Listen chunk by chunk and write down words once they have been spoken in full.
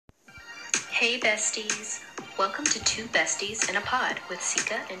Hey besties! Welcome to Two Besties in a Pod with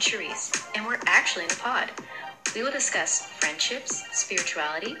Sika and Charisse. And we're actually in a pod. We will discuss friendships,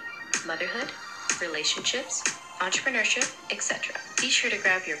 spirituality, motherhood, relationships, entrepreneurship, etc. Be sure to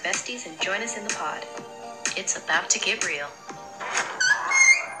grab your besties and join us in the pod. It's about to get real.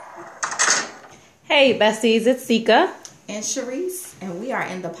 Hey besties, it's Sika and Charisse, and we are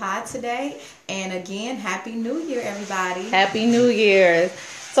in the pod today. And again, Happy New Year, everybody. Happy New Year.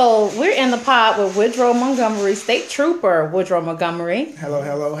 So we're in the pod with Woodrow Montgomery, State Trooper Woodrow Montgomery.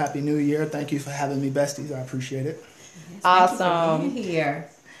 Hello. Happy New Year. Thank you for having me, besties. I appreciate it. Yes, awesome. Thank you for being here.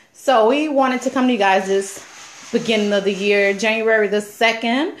 So we wanted to come to you guys this beginning of the year, January the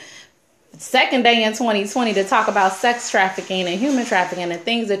 2nd. Second day in 2020 to talk about sex trafficking and human trafficking and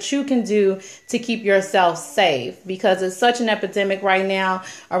things that you can do to keep yourself safe, because it's such an epidemic right now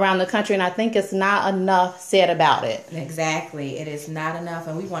around the country, and I think it's not enough said about it. Exactly. It is not enough,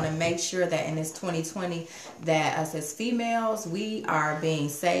 and we want to make sure that in this 2020 that us as females, we are being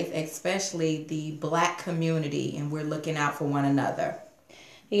safe, especially the Black community, and we're looking out for one another.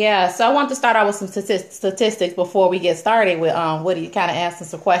 Yeah, so I want to start out with some statistics before we get started with Woody kind of asking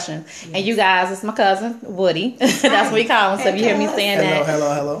some questions. Yes. And you guys, it's my cousin, Woody. That's what we call him. So if you hear me saying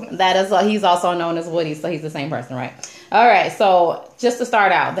hello. That is, he's also known as Woody, so he's the same person, right? All right, so just to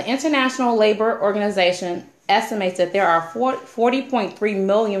start out, the International Labor Organization estimates that there are 40.3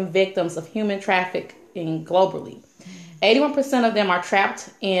 million victims of human trafficking globally. 81% of them are trapped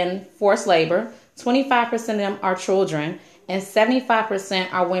in forced labor. 25% of them are children. And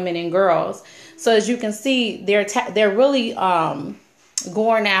 75% are women and girls. So as you can see, they're really going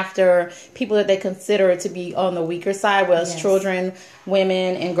after people that they consider to be on the weaker side, whether it's children,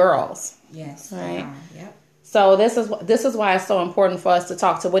 women, and girls. Yes. Right. Yep. So this is why it's so important for us to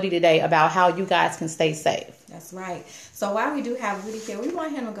talk to Woody today about how you guys can stay safe. That's right. So while we do have Woody here, we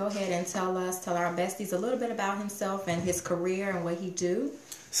want him to go ahead and tell our besties a little bit about himself and his career and what he do.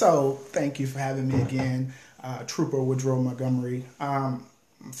 So thank you for having me again. Trooper Woodrow Montgomery.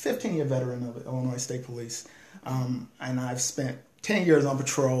 15-year veteran of Illinois State Police. And I've spent 10 years on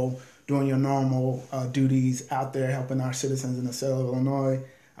patrol doing your normal duties out there helping our citizens in the state of Illinois.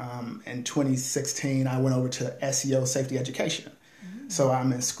 In 2016, I went over to SEO, Safety Education. Mm-hmm. So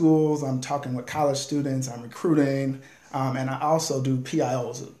I'm in schools, I'm talking with college students, I'm recruiting, and I also do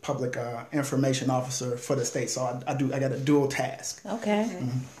PIOs, Public Information Officer for the state. So I got a dual task. Okay.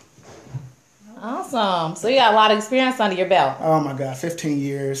 Mm-hmm. Awesome. So you got a lot of experience under your belt. Oh my God, 15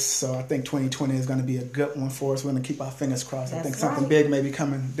 years. So I think 2020 is going to be a good one for us. We're going to keep our fingers crossed. I think something big may be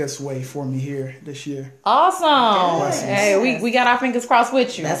coming this way for me here this year. Awesome. Hey, we got our fingers crossed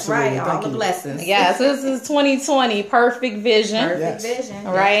with you. That's right. All the blessings. Yeah, so this is 2020. Perfect vision. Perfect vision.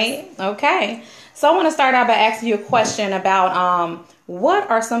 Right? Yes. Okay. So I want to start out by asking you a question about what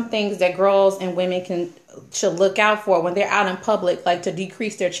are some things that girls and women should look out for when they're out in public, like to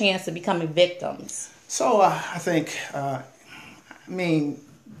decrease their chance of becoming victims? So I think,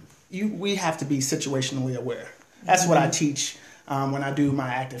 we have to be situationally aware. That's what I teach when I do my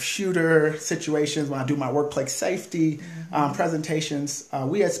active shooter situations, when I do my workplace safety presentations.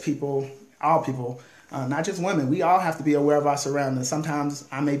 We as people, all people, not just women, we all have to be aware of our surroundings. Sometimes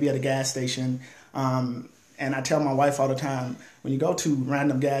I may be at a gas station, and I tell my wife all the time, when you go to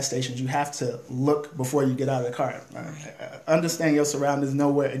random gas stations, you have to look before you get out of the car. Understand your surroundings,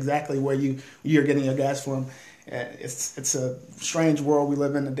 know exactly where you're getting your gas from. It's a strange world we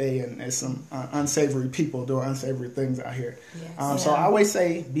live in today, and there's some unsavory people doing unsavory things out here. Yes. So I always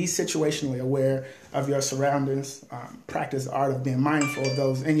say be situationally aware of your surroundings. Practice the art of being mindful of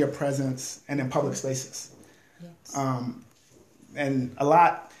those in your presence and in public spaces. Yes. And a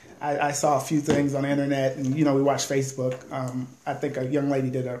lot... I saw a few things on the internet, and we watched Facebook. I think a young lady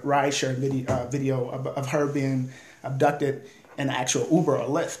did a rideshare video of her being abducted in an actual Uber or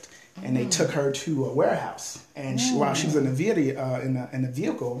Lyft, and they took her to a warehouse. And while she was in the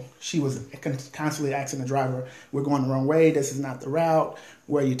vehicle, she was constantly asking the driver, "We're going the wrong way. This is not the route.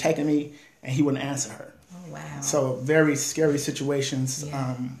 Where are you taking me?" And he wouldn't answer her. Oh wow! So very scary situations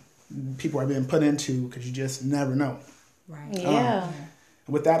people are being put into because you just never know. Right. Yeah.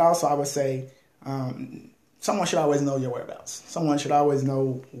 With that also, I would say someone should always know your whereabouts. Someone should always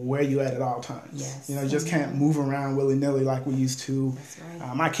know where you're at all times. Yes. You just can't move around willy-nilly like we used to. That's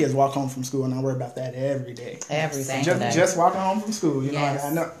right. My kids walk home from school, and I worry about that every day. Every single day. Just walking home from school.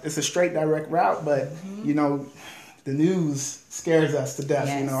 I know it's a straight, direct route, but, the news scares us to death.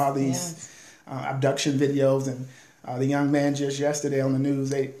 Yes. All these abduction videos. And the young man just yesterday on the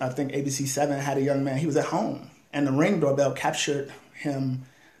news, I think ABC 7 had a young man. He was at home, and the Ring doorbell captured him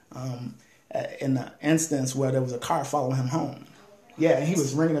in the instance where there was a car following him home. Yeah, and he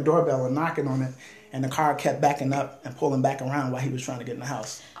was ringing the doorbell and knocking on it, and the car kept backing up and pulling back around while he was trying to get in the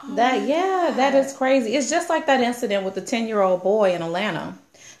house. That is crazy. It's just like that incident with the 10-year-old boy in Atlanta,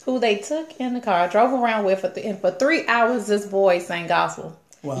 who they took in the car, drove around with, and for 3 hours this boy sang gospel.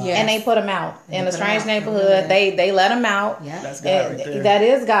 Wow. Yes. And they put him out in a strange neighborhood. They let him out. Yeah. That's God right there. That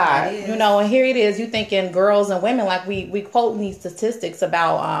is God. That is. You know, and here it is. You thinking girls and women, like we quote these statistics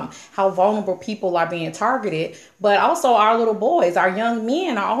about how vulnerable people are being targeted, but also our little boys, our young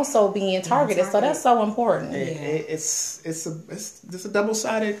men are also being targeted. So that's so important. It's a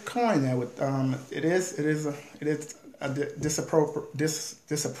double-sided coin there. With it is a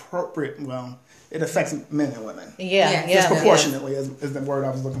disappropriate. Well, it affects men and women. Yeah. Disproportionately is the word I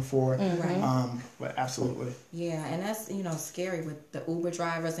was looking for. Right. But absolutely. Yeah, and that's, scary with the Uber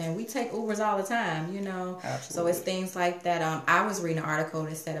drivers, and we take Ubers all the time, Absolutely. So it's things like that. I was reading an article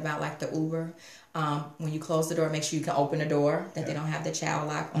that said about like the Uber. When you close the door, make sure you can open the door, that they don't have the child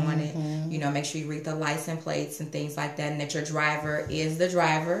lock on it. Make sure you read the license plates and things like that, and that your driver is the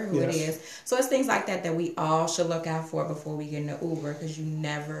driver who it is. So it's things like that we all should look out for before we get in the Uber, because you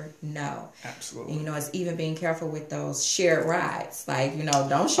never know. Absolutely. And, it's even being careful with those shared rides. Like,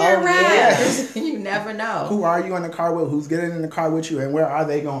 don't share rides. You never know. Who are you in the car with? Who's getting in the car with you? And where are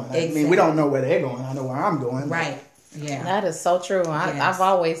they going? I mean, we don't know where they're going. I know where I'm going. Right. Yeah. That is so true. Yes. I've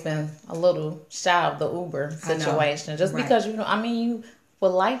always been a little shy of the Uber situation, just because you would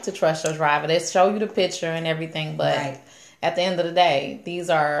like to trust your driver. They show you the picture and everything, but at the end of the day, these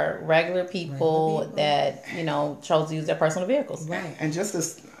are regular people that chose to use their personal vehicles. Right. And just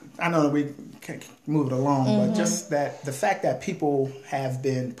this, I know that we can move it along, but just that the fact that people have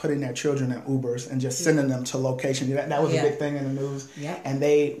been putting their children in Ubers and just sending them to locations, that was a big thing in the news. Yeah. And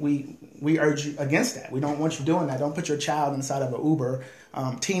we urge you against that. We don't want you doing that. Don't put your child inside of an Uber.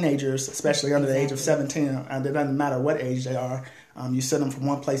 Teenagers, especially under the age of 17, and it doesn't matter what age they are, you send them from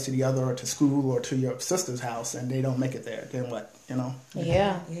one place to the other, or to school, or to your sister's house, and they don't make it there. Then what?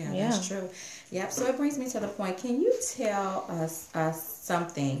 Yeah, that's true. Yep. So it brings me to the point. Can you tell us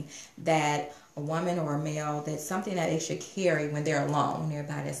something that a woman or a male, that's something that they should carry when they're alone, when they're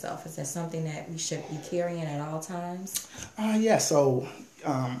by themselves? Is that something that we should be carrying at all times? Yeah. So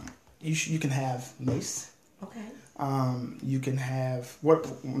you can have mace. Okay. You can have what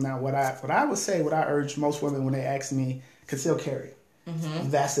I would say, what I urge most women when they ask me, conceal carry.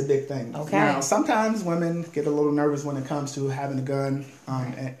 That's a big thing. Okay. Now, sometimes women get a little nervous when it comes to having a gun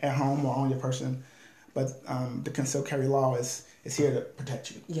at home or on your person, but the concealed carry law is here to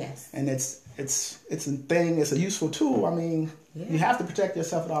protect you. Yes. And it's a thing. It's a useful tool. I mean, you have to protect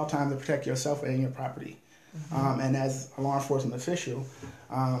yourself at all times, to protect yourself and your property. And as a law enforcement official,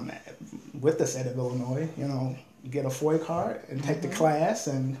 with the state of Illinois, get a FOIA card and take the class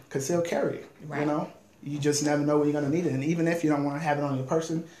and conceal carry. Right. You just never know when you're going to need it. And even if you don't want to have it on your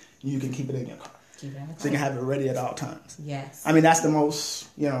person, you can keep it in your car. So you can have it ready at all times. Yes. I mean, that's the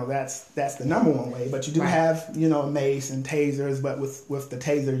most, that's the number one way. But you do have, mace and tasers. But with the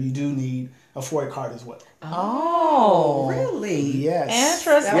taser, you do need a FOIA card as well. Oh, really? Yes.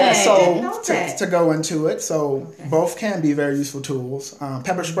 Interesting. Yeah, so to go into it, both can be very useful tools.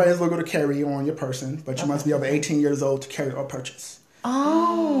 Pepper spray is legal to carry on your person, but you must be over 18 years old to carry or purchase.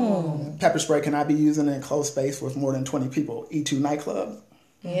 Oh. Pepper spray cannot be used in an enclosed space with more than 20 people. E2 nightclub.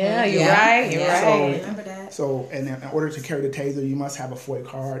 Yeah, you're right. You're right. So, remember that. So, and in order to carry the taser, you must have a FOIA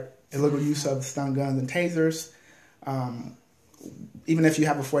card. Illegal use of stun guns and tasers. Even if you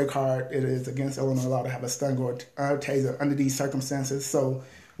have a FOIA card, it is against Illinois law to have a stun gun or taser under these circumstances. So,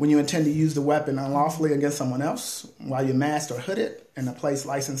 when you intend to use the weapon unlawfully against someone else while you're masked or hooded in a place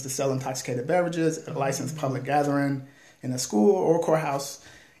licensed to sell intoxicated beverages, a licensed public gathering in a school or courthouse,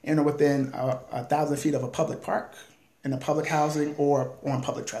 and or within 1,000 feet of a public park, in a public housing, or on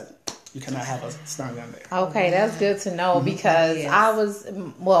public transit. You cannot have a stun gun there. Okay, that's good to know, because I was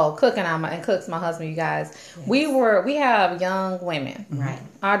Cook and Cook's my husband, you guys. Yes. We have young women. Right.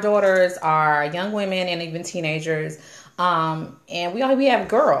 Our daughters are young women and even teenagers. And we have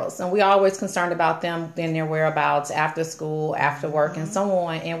girls, and we always concerned about them and their whereabouts after school, after work, and so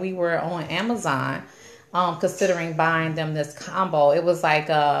on. And we were on Amazon considering buying them this combo. It was like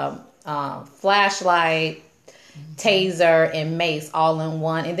a flashlight, taser, and mace all in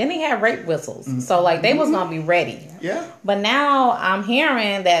one, and then they had rape whistles. So they was gonna be ready. Yeah. But now I'm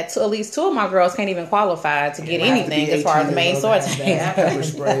hearing that at least two of my girls can't even qualify to get anything as far as mace or taser. Pepper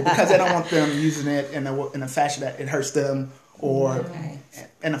spray, because they don't want them using it in a fashion that it hurts them, or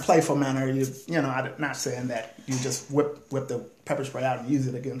in a playful manner. I'm not saying that you just whip the pepper spray out and use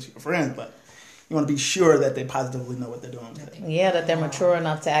it against your friends, but you want to be sure that they positively know what they're doing with it. Yeah, that they're mature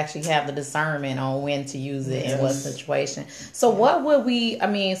enough to actually have the discernment on when to use it in what situation. So what would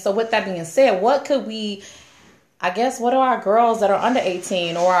so with that being said, what could we, I guess, what are our girls that are under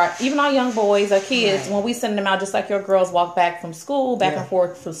 18 or even our young boys or kids, when we send them out, just like your girls walk back from school, back and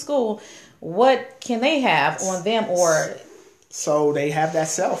forth from school, what can they have on them? Or so they have that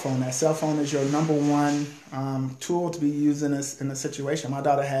cell phone. That cell phone is your number one tool to be used in a situation. My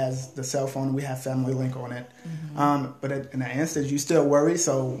daughter has the cell phone. We have Family Link on it. But in that instance, you still worry.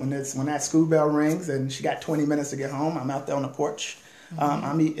 So when that school bell rings and she got 20 minutes to get home, I'm out there on the porch.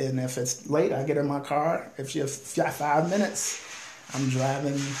 I'm eating. If it's late, I get in my car. If she has 5 minutes, I'm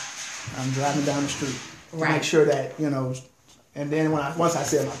driving down the street to make sure that, and then once I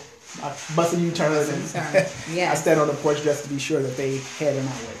see them, I bust a U-turn and I stand on the porch just to be sure that they head in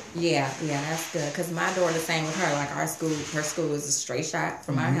our way. Yeah, that's good. Because my daughter, the same with her. Like her school is a straight shot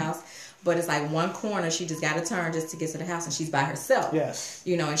from our house. But it's like one corner, she just got to turn just to get to the house, and she's by herself. Yes.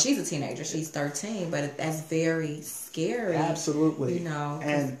 And she's a teenager. She's 13, but that's very scary. Absolutely.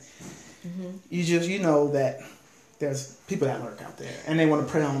 And you just, that there's people that lurk out there, and they want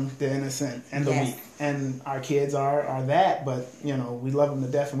to prey on the innocent and the weak. And our kids are that, but we love them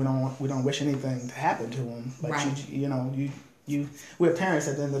to death, and we don't wish anything to happen to them. But we're parents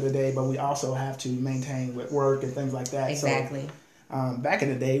at the end of the day, but we also have to maintain with work and things like that. Exactly. So, back in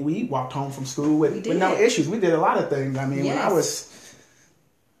the day, we walked home from school with no issues. We did a lot of things. I mean, when I was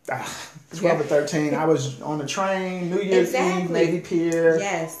 12 or 13, I was on the train, New Year's Eve, Navy Pier.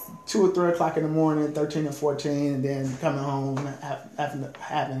 Yes. 2 or 3 o'clock in the morning, 13 and 14, and then coming home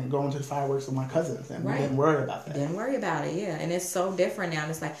having going to the fireworks with my cousins, and we didn't worry about that. Didn't worry about it, yeah. And it's so different now.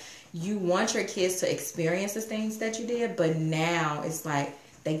 It's like you want your kids to experience the things that you did, but now it's like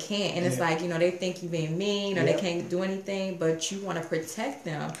they can't, and it's like they think you're being mean or they can't do anything, but you want to protect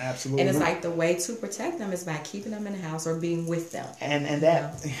them. Absolutely. And it's like the way to protect them is by keeping them in the house or being with them. And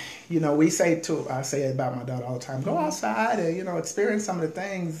that we say I say it about my daughter all the time. Go outside and experience some of the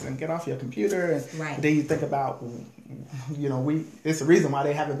things and get off your computer. And then you think about it's the reason why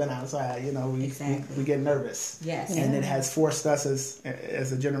they haven't been outside. We get nervous. Yes. And it has forced us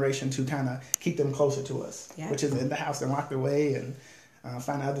as a generation to kind of keep them closer to us, which is in the house and locked away and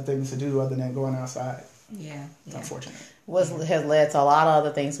find other things to do other than going outside. Yeah. It's unfortunate. Has led to a lot of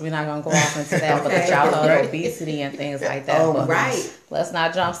other things. We're not going to go off into that, but the childhood obesity and things like that. Oh, but let's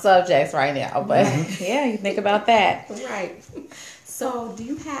not jump subjects right now. But you think about that. Right. So, do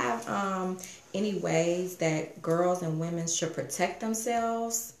you have any ways that girls and women should protect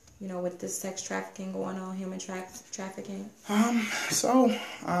themselves? With this sex trafficking going on, human trafficking.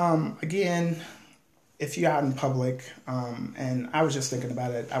 Again, if you're out in public, and I was just thinking about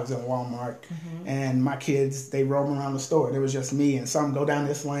it, I was in Walmart, and my kids, they roam around the store. There was just me, and some go down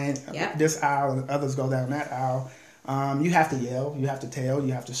this lane, this aisle, and others go down that aisle. You have to yell, you have to tell,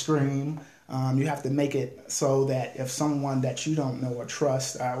 you have to scream. You have to make it so that if someone that you don't know or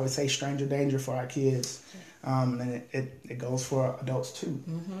trust, I would say stranger danger for our kids, and it goes for adults too.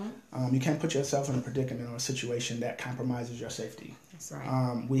 You can't put yourself in a predicament or a situation that compromises your safety. That's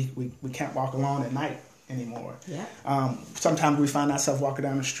right. We can't walk alone at night anymore. Yeah. Sometimes we find ourselves walking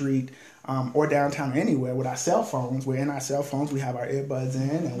down the street or downtown or anywhere with our cell phones. We're in our cell phones. We have our earbuds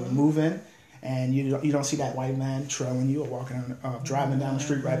in and we're moving. And you don't see that white man trailing you or walking driving down the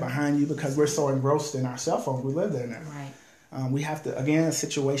street right behind you because we're so engrossed in our cell phones. We live there now. Right. We have to, again,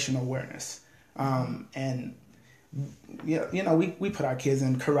 situational awareness. And we put our kids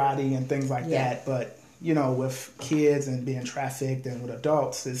in karate and things like that, but with kids and being trafficked and with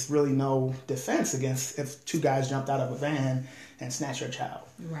adults, there's really no defense against if 2 guys jumped out of a van and snatched your child.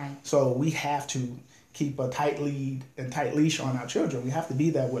 Right. So we have to keep a tight lead and tight leash on our children. We have to be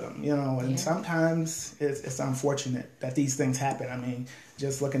there with them, and sometimes it's unfortunate that these things happen. I mean,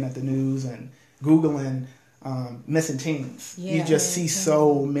 just looking at the news and Googling missing teens, you just see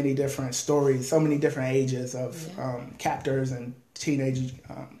so many different stories, so many different ages of captors and teenage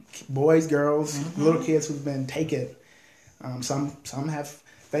boys, girls, little kids who've been taken. Some have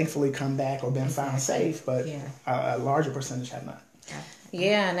thankfully come back or been found safe, but a larger percentage have not.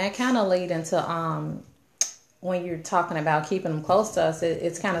 Yeah, and that kind of lead into when you're talking about keeping them close to us,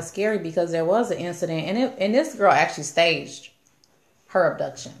 it's kind of scary because there was an incident, and this girl actually staged her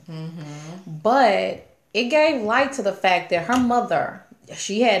abduction, but it gave light to the fact that her mother,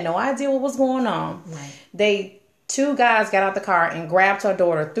 she had no idea what was going on. Right. 2 guys got out the car and grabbed her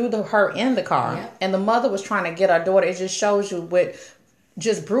daughter, threw her in the car, and the mother was trying to get her daughter. It just shows you with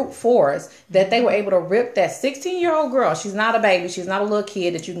just brute force that they were able to rip that 16-year-old girl. She's not a baby. She's not a little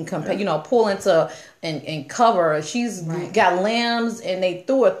kid that you can compare, pull into and cover her. She's got limbs, and they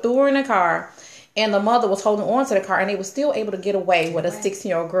threw her in the car. and the mother was holding on to the car, and they were still able to get away with a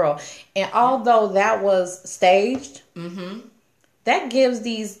 16-year-old girl. And although that was staged, that gives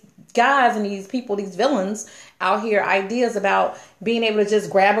these guys and these people, these villains out here, ideas about being able to just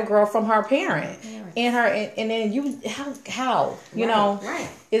grab a girl from her parent and her, and then you how you know,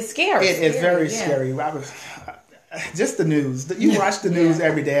 it's scary. It's very scary. Just the news. You watch the news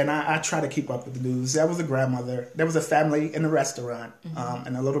every day, and I try to keep up with the news. There was a grandmother. There was a family in the restaurant,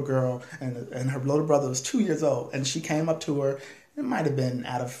 and a little girl, and her little brother was 2 years old, and she came up to her. It might have been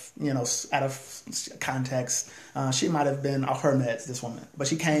out of context. She might have been off her meds, this woman, but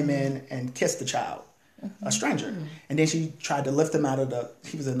she came in and kissed the child, a stranger, and then she tried to lift him out of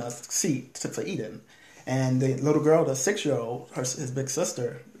he was in a seat for eating. And the little girl, the 6-year-old, his big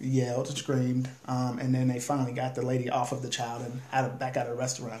sister, yelled and screamed. And then they finally got the lady off of the child and back out of the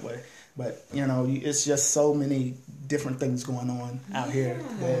restaurant. But it's just so many different things going on out here.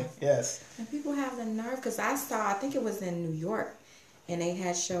 Yes. And people have the nerve, because I think it was in New York, and they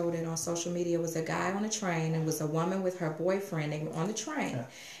had showed it on social media. It was a guy on a train. It was a woman with her boyfriend. They were on the train. Yeah.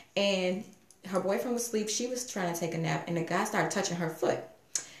 And her boyfriend was asleep. She was trying to take a nap, and the guy started touching her foot.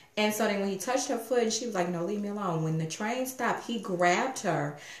 And so then when he touched her foot, and she was like, no, leave me alone. When the train stopped, he grabbed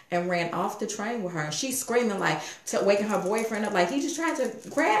her and ran off the train with her. And she's screaming, like, waking her boyfriend up, like, he just tried to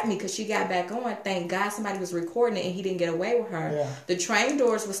grab me, because she got back on. Thank God somebody was recording it, and he didn't get away with her. Yeah. The train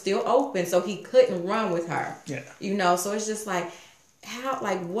doors were still open, so he couldn't run with her. Yeah. So it's just like,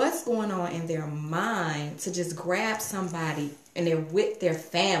 what's going on in their mind to just grab somebody and they're with their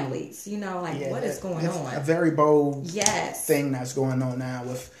families? What is going on? A very bold thing that's going on now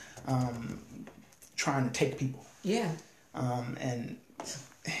with trying to take people. Yeah. And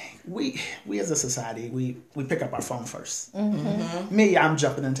we as a society, we pick up our phone first. I'm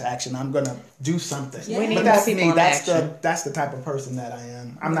jumping into action. I'm gonna do something. Yeah. We need but that's more people me. in That's action. that's the type of person that I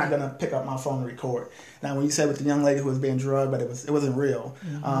am. I'm not gonna pick up my phone and record. Now, when you said with the young lady who was being drugged, but it wasn't real.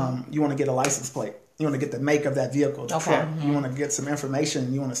 You want to get a license plate. You want to get the make of that vehicle, the truck. You want to get some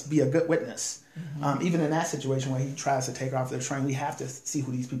information. You want to be a good witness. Even in that situation where he tries to take off the train, we have to see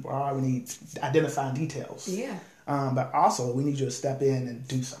who these people are. We need identifying details. Yeah. But also, we need you to step in and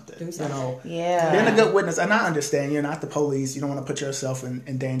do something. Being a good witness. And I understand you're not the police. You don't want to put yourself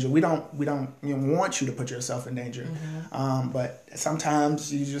in danger. We don't want you to put yourself in danger. But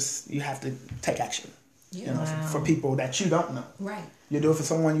sometimes you have to take action. For people that you don't know. Right. You do it for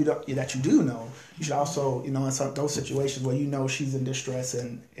someone that you do know. You should also, in those situations where she's in distress,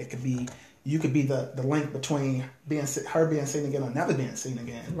 and you could be the link between her being seen again or never being seen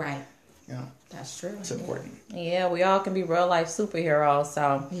again. Right. That's true. It's important. Yeah, we all can be real life superheroes.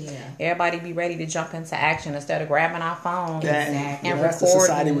 So everybody be ready to jump into action instead of grabbing our phones and that's the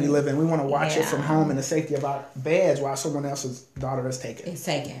society we live in. We want to watch it from home in the safety of our beds while someone else's daughter is taken. It's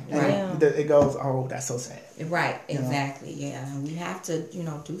taken. And it goes, oh, that's so sad. Right. Exactly. Yeah. And we have to,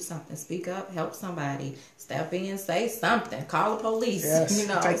 do something. Speak up. Help somebody. Step in. Say something. Call the police.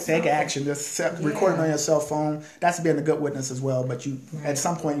 Yes. Take action. Just recording on your cell phone. That's being a good witness as well. But at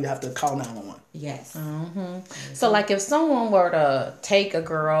some point you have to call 911. Yes. So, like, if someone were to take a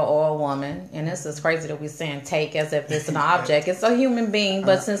girl or a woman, and this is crazy that we're saying take as if it's an object, it's a human being,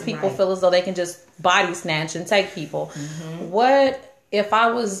 but since people feel as though they can just body snatch and take people, what if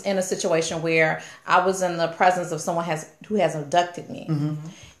I was in a situation where I was in the presence of someone who has abducted me,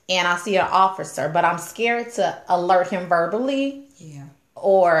 and I see an officer, but I'm scared to alert him verbally? Yeah.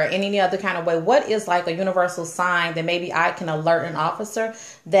 Or in any other kind of way, what is like a universal sign that maybe I can alert an officer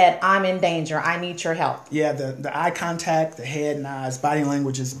that I'm in danger, I need your help? Yeah, the eye contact, the head nods, body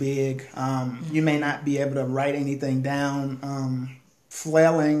language is big. You may not be able to write anything down.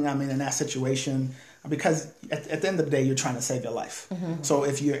 Flailing, in that situation, because at the end of the day, you're trying to save your life. So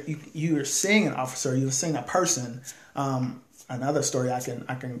if you're seeing an officer, you're seeing a person. Another story I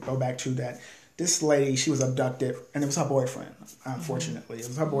can go back to that. This lady, she was abducted, and it was her boyfriend. Unfortunately, it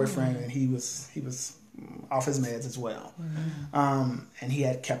was her boyfriend, and he was off his meds as well. And he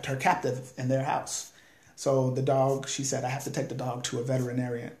had kept her captive in their house. So the dog, she said, I have to take the dog to a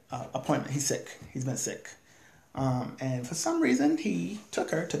veterinarian appointment. He's sick. He's been sick. And for some reason, he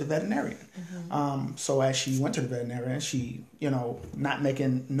took her to the veterinarian. So as she went to the veterinarian, she, not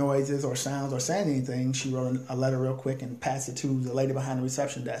making noises or sounds or saying anything, she wrote a letter real quick and passed it to the lady behind the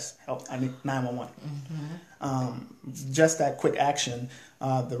reception desk, 911. Just that quick action,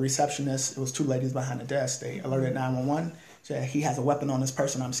 the receptionist, it was two ladies behind the desk, they alerted 911. Said, he has a weapon on this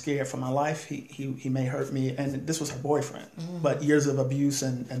person. I'm scared for my life. He may hurt me. And this was her boyfriend. But years of abuse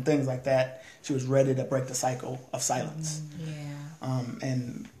and things like that, she was ready to break the cycle of silence.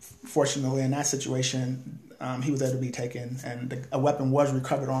 And fortunately, in that situation, he was able to be taken, and a weapon was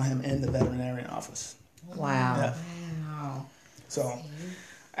recovered on him in the veterinarian office. Wow. Yeah. Wow. So,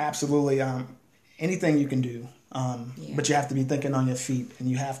 absolutely, anything you can do, but you have to be thinking on your feet, and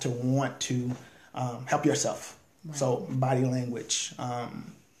you have to want to help yourself. Right. So, body language,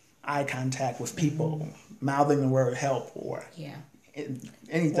 eye contact with people, mouthing the word help, or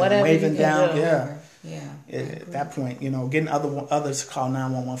anything, whatever waving down. do. Yeah. At that point, getting others to call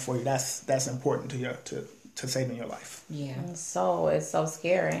 911 for you. That's important to saving your life. Yeah. So it's so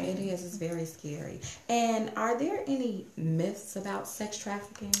scary. It is. It's very scary. And are there any myths about sex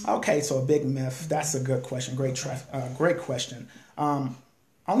trafficking? Okay, so a big myth. That's a good question. Great question.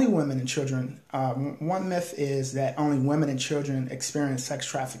 Only women and children. One myth is that only women and children experience sex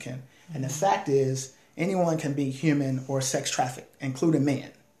trafficking, and the fact is, anyone can be human or sex trafficked, including men.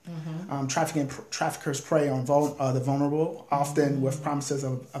 Traffickers prey on the vulnerable, often with promises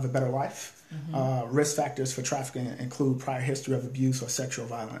of a better life. Risk factors for trafficking include prior history of abuse or sexual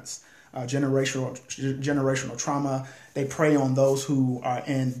violence, generational trauma. They prey on those who are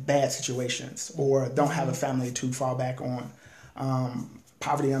in bad situations or don't have a family to fall back on.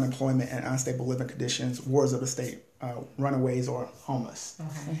 Poverty, unemployment, and unstable living conditions, wars of the state, runaways, or homeless.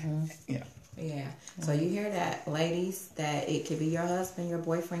 Yeah. Yeah. So you hear that, ladies, that it could be your husband, your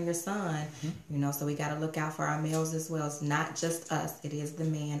boyfriend, your son. So we got to look out for our males as well. It's not just us. It is the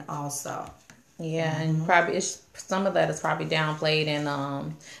man also. Yeah, and probably some of that is probably downplayed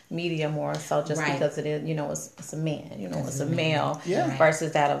in media more so just because it is, it's a man, it's a male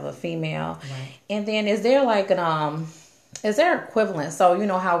versus that of a female. Right. And then is there like is there equivalent? So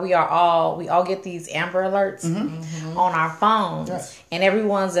how we all get these Amber Alerts on our phones, and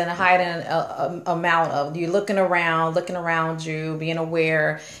everyone's in a heightened amount of you looking around you, being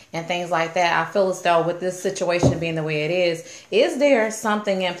aware, and things like that. I feel as though with this situation being the way it is there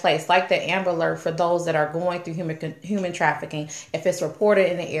something in place like the Amber Alert for those that are going through human trafficking? If it's reported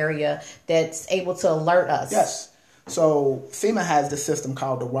in the area, that's able to alert us. Yes. So FEMA has this system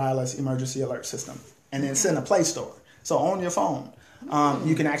called the Wireless Emergency Alert System, and it's in the Play Store. So on your phone,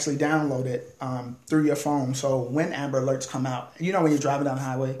 you can actually download it through your phone. So when Amber Alerts come out, when you're driving down the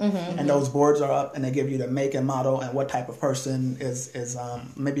highway and those boards are up and they give you the make and model and what type of person is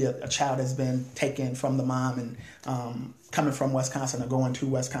maybe a child has been taken from the mom and coming from Wisconsin or going to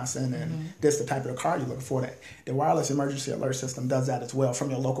Wisconsin, and this the type of the car you're looking for. That the Wireless Emergency Alert System does that as well from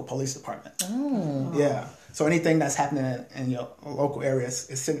your local police department. Yeah. So anything that's happening in your local area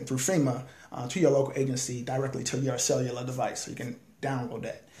is sent through FEMA to your local agency directly to your cellular device, so you can download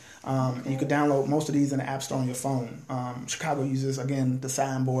that. You can download most of these in the App Store on your phone. Chicago uses, again, the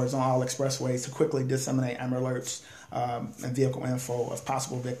signboards on all expressways to quickly disseminate Amber Alerts and vehicle info of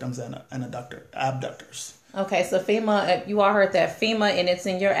possible victims and abductors. Okay, so FEMA, you all heard that. FEMA, and it's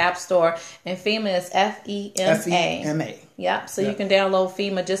in your App Store, and FEMA is FEMA. FEMA. Yep, so you can download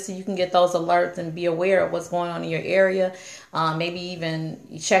FEMA just so you can get those alerts and be aware of what's going on in your area. Maybe even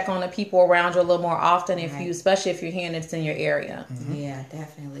check on the people around you a little more often, especially if you're hearing it's in your area. Yeah,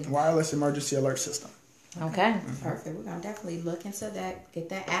 definitely. Wireless Emergency Alert System. Okay. Perfect. We're going to definitely look into that, get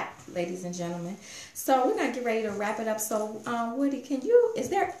that app, ladies and gentlemen. So we're going to get ready to wrap it up. So, Woody, is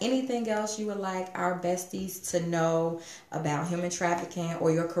there anything else you would like our besties to know about human trafficking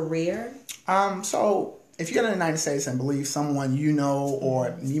or your career? So if you're in the United States and believe someone you know,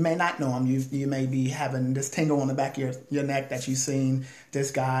 or you may not know them, you may be having this tingle on the back of your neck that you've seen this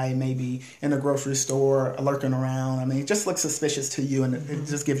guy maybe in a grocery store lurking around. I mean, it just looks suspicious to you, and it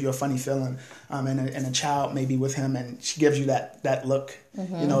just gives you a funny feeling. And a child may be with him, and she gives you that look,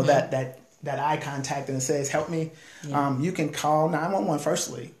 that eye contact, and it says, "Help me." Yeah. You can call 911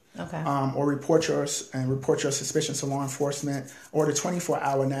 firstly. Okay. Or report your suspicions to law enforcement, or the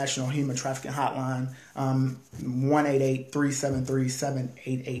 24-hour National Human Trafficking Hotline,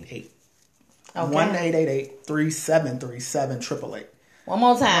 1-888-373-7888. Okay. 1-888-373-7888. One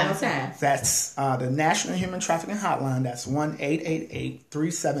more time. That's the National Human Trafficking Hotline. That's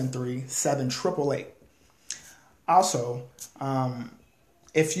 1-888-373-7888. Also,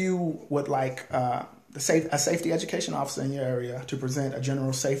 if you would like a safety education officer in your area to present a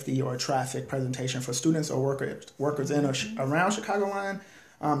general safety or traffic presentation for students or workers in or around Chicagoland,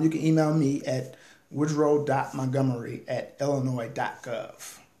 you can email me at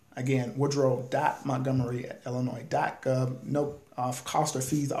woodrow.montgomery@illinois.gov. Again, woodrow.montgomery@illinois.gov. No cost or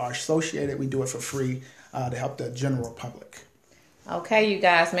fees are associated. We do it for free to help the general public. Okay, you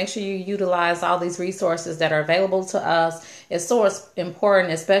guys, make sure you utilize all these resources that are available to us. It's so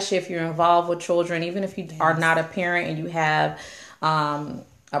important, especially if you're involved with children, even if you are not a parent and you have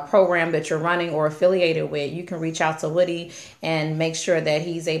a program that you're running or affiliated with, you can reach out to Woody and make sure that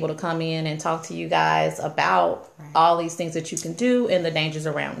he's able to come in and talk to you guys about all these things that you can do and the dangers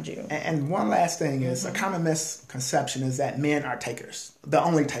around you. And one last thing is a common misconception is that men are takers, the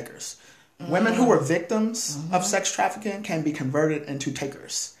only takers. Women who are victims of sex trafficking can be converted into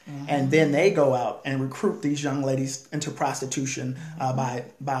takers. And then they go out and recruit these young ladies into prostitution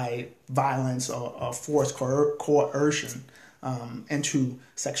by violence or forced coercion into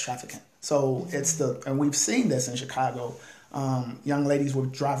sex trafficking. So and we've seen this in Chicago. Young ladies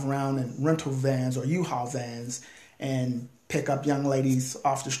would drive around in rental vans or U-Haul vans and pick up young ladies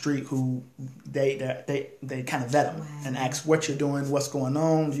off the street who they kind of vet them and ask what you're doing, what's going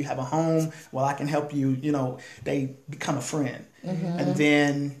on, do you have a home? Well, I can help you. You know, they become a friend. And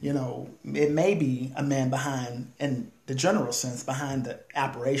then, you know, it may be a man behind, in the general sense, behind the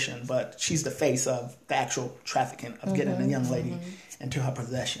operation, but she's the face of the actual trafficking of getting a young lady into her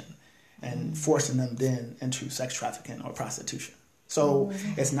possession and forcing them then into sex trafficking or prostitution. So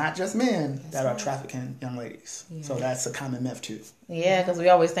it's not just men that are trafficking young ladies. Yeah. So that's a common myth too. Yeah, because we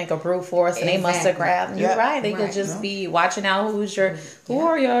always think of brute force and they must have grabbed. You're right. They could just be watching out who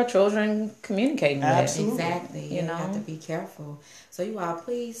are your children communicating with. Exactly. You have to be careful. So you all,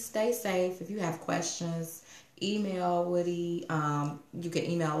 please stay safe. If you have questions, email Woody. You can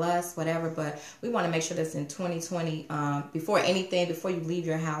email us, whatever. But we want to make sure that's in 2020. Before you leave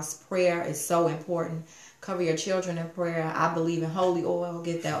your house, prayer is so important. Cover your children in prayer. I believe in holy oil.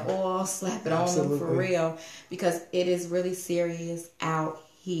 Get that oil, slap it on them for real, because it is really serious out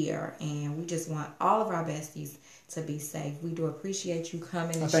here, and we just want all of our besties to be safe. We do appreciate you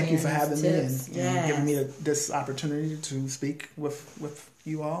coming. Well, thank you for having me and giving me this opportunity to speak with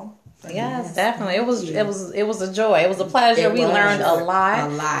you all. Yes, definitely. It was a joy. It was a pleasure. We learned a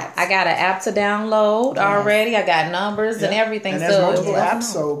lot. I got an app to download already. I got numbers and everything. And there's multiple apps,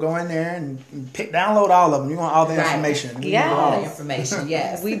 so go in there and download all of them. You want all the information. All the information,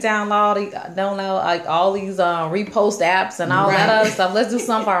 yes. We download like all these repost apps and all that other stuff. Let's do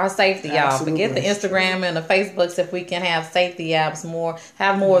something for our safety, y'all. Forget the Instagram and the Facebooks. If we can have safety apps,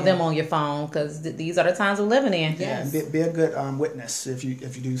 have more of them on your phone, because these are the times we're living in. Yes. And be a good witness if you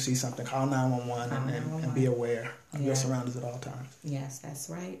do see something. Call 911 and be aware of your surroundings at all times. Yes, that's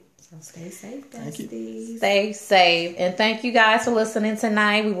right. So stay safe, besties. Thank you. Stay safe, and thank you guys for listening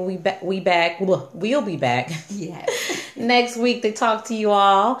tonight. We will be back. We'll be back. Yes. Next week to talk to you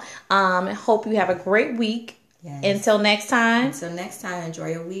all. Hope you have a great week. Yes. Until next time. Enjoy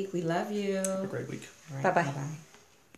your week. We love you. Have a great week. Right, bye-bye. Bye-bye.